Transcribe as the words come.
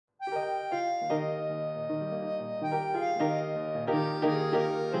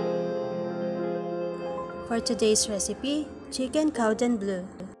For today's recipe, chicken cordon bleu.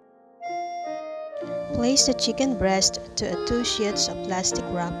 Place the chicken breast to 2 sheets of plastic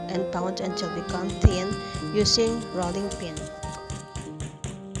wrap and pound until become thin using rolling pin.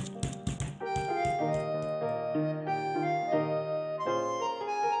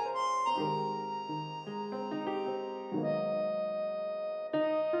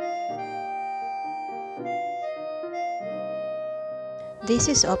 This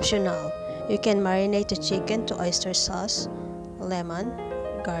is optional. You can marinate the chicken to oyster sauce, lemon,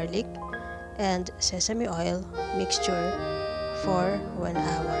 garlic, and sesame oil mixture for 1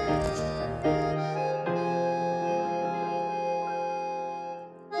 hour.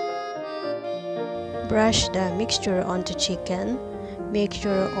 Brush the mixture onto chicken. Make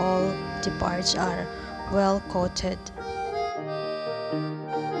sure all the parts are well coated.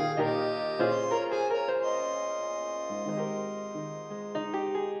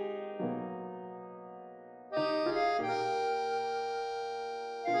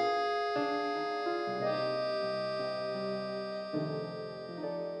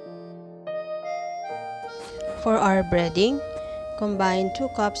 For our breading, combine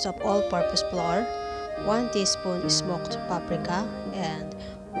 2 cups of all-purpose flour, 1 teaspoon smoked paprika, and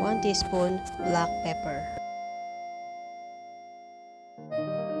 1 teaspoon black pepper.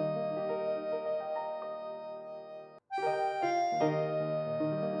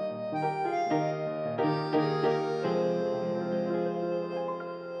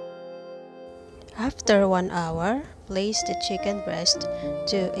 After 1 hour, place the chicken breast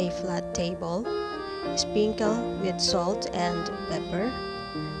to a flat table. Sprinkle with salt and pepper.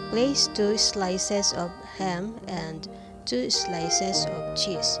 Place 2 slices of ham and 2 slices of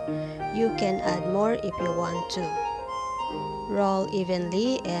cheese. You can add more if you want to. Roll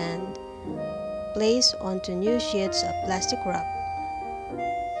evenly and place onto new sheets of plastic wrap.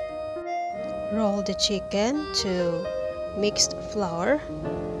 Roll the chicken to mixed flour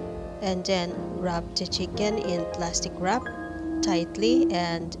and then wrap the chicken in plastic wrap tightly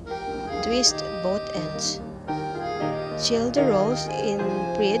and twist both ends. Chill the rolls in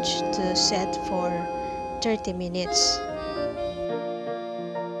fridge to set for 30 minutes.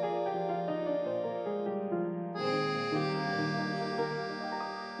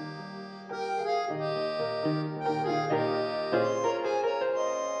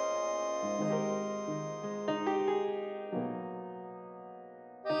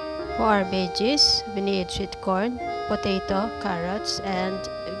 For our veggies, we need sweet corn, potato, carrots, and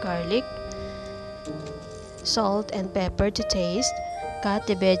garlic, salt and pepper to taste. Cut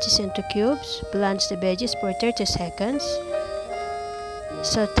the veggies into cubes. Blanch the veggies for 30 seconds.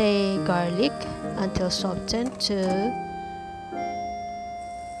 Saute garlic until softened to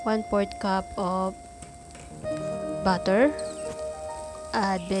 1/4 cup of butter.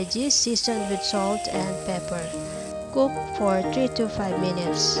 Add veggies seasoned with salt and pepper. Cook for 3 to 5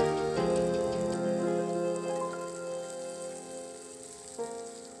 minutes.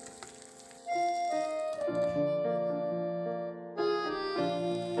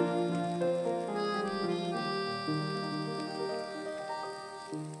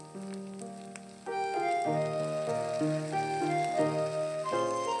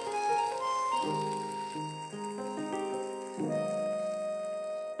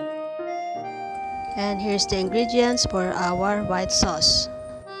 And here's the ingredients for our white sauce.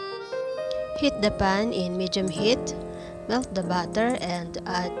 Heat the pan in medium heat. Melt the butter and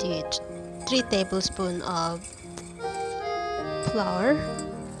add the 3 tablespoons of flour.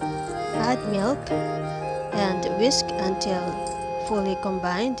 Add milk and whisk until fully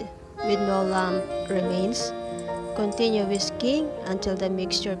combined with no lump remains. Continue whisking until the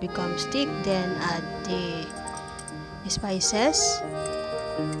mixture becomes thick, then add the spices.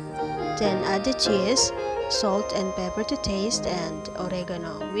 Then add the cheese, salt and pepper to taste, and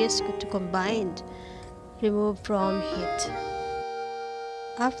oregano. Whisk to combine. Remove from heat.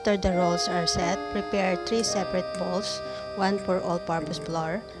 After the rolls are set, prepare 3 separate bowls, one for all-purpose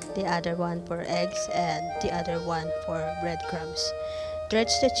flour, the other one for eggs, and the other one for breadcrumbs.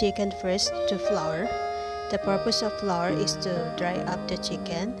 Dredge the chicken first to flour. The purpose of flour is to dry up the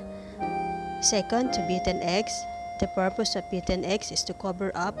chicken. Second, to beaten eggs. The purpose of beaten eggs is to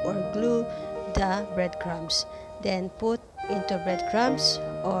cover up or glue the breadcrumbs. Then put into breadcrumbs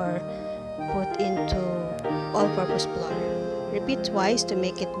or put into all-purpose flour. Repeat twice to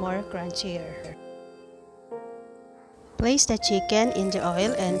make it more crunchier. Place the chicken in the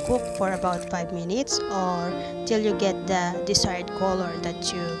oil and cook for about 5 minutes or till you get the desired color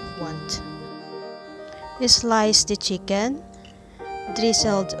that you want. Slice the chicken,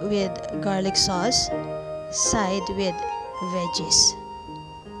 drizzled with garlic sauce. Side with veggies.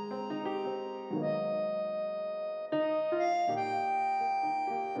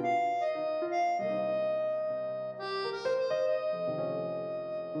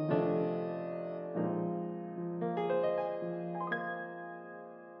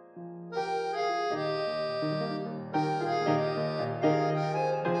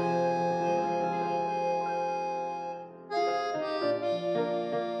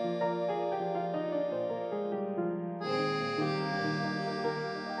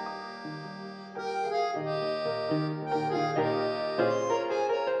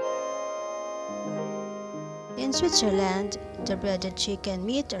 In Switzerland, the breaded chicken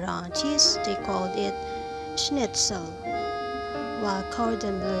meat around cheese, they called it schnitzel, while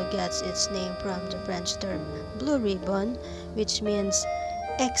cordon bleu gets its name from the French term blue ribbon, which means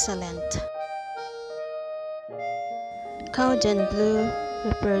excellent. Cordon bleu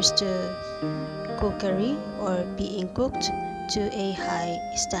refers to cookery or being cooked to a high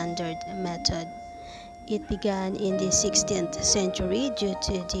standard method. It began in the 16th century due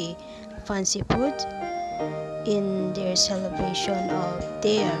to the fancy food in their celebration of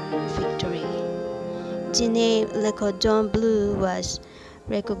their victory. The name Le Cordon Bleu was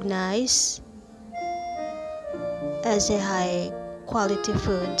recognized as a high quality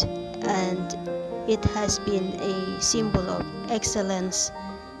food, and it has been a symbol of excellence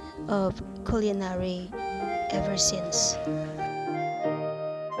of culinary ever since.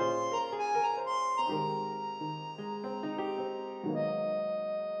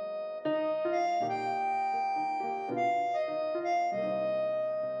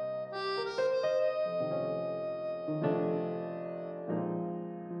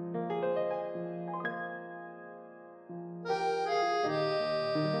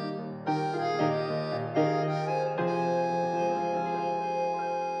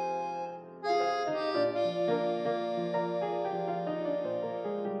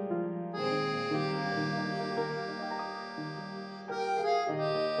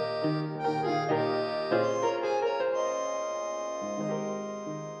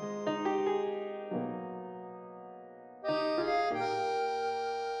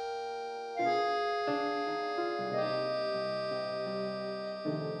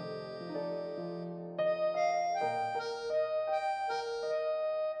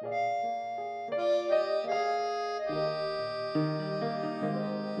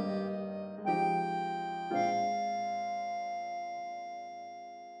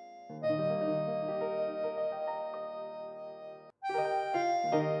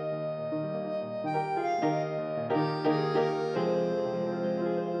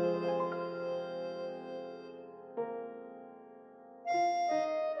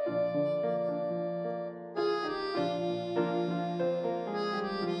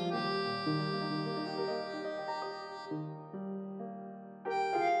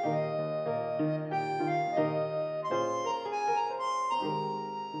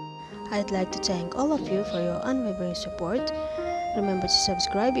 I'd like to thank all of you for your unwavering support. Remember to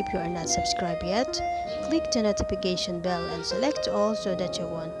subscribe if you are not subscribed yet. Click the notification bell and select all so that you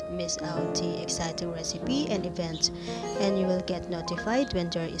won't miss out the exciting recipe and event, and you will get notified when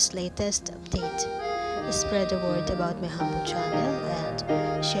there is latest update. Spread the word about my humble channel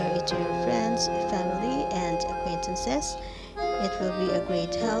and share it to your friends, family, and acquaintances. It will be a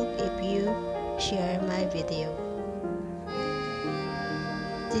great help if you share my video.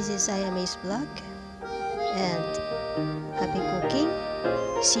 This is Ayame's vlog, and happy cooking.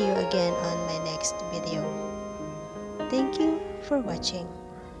 See you again on my next video. Thank you for watching.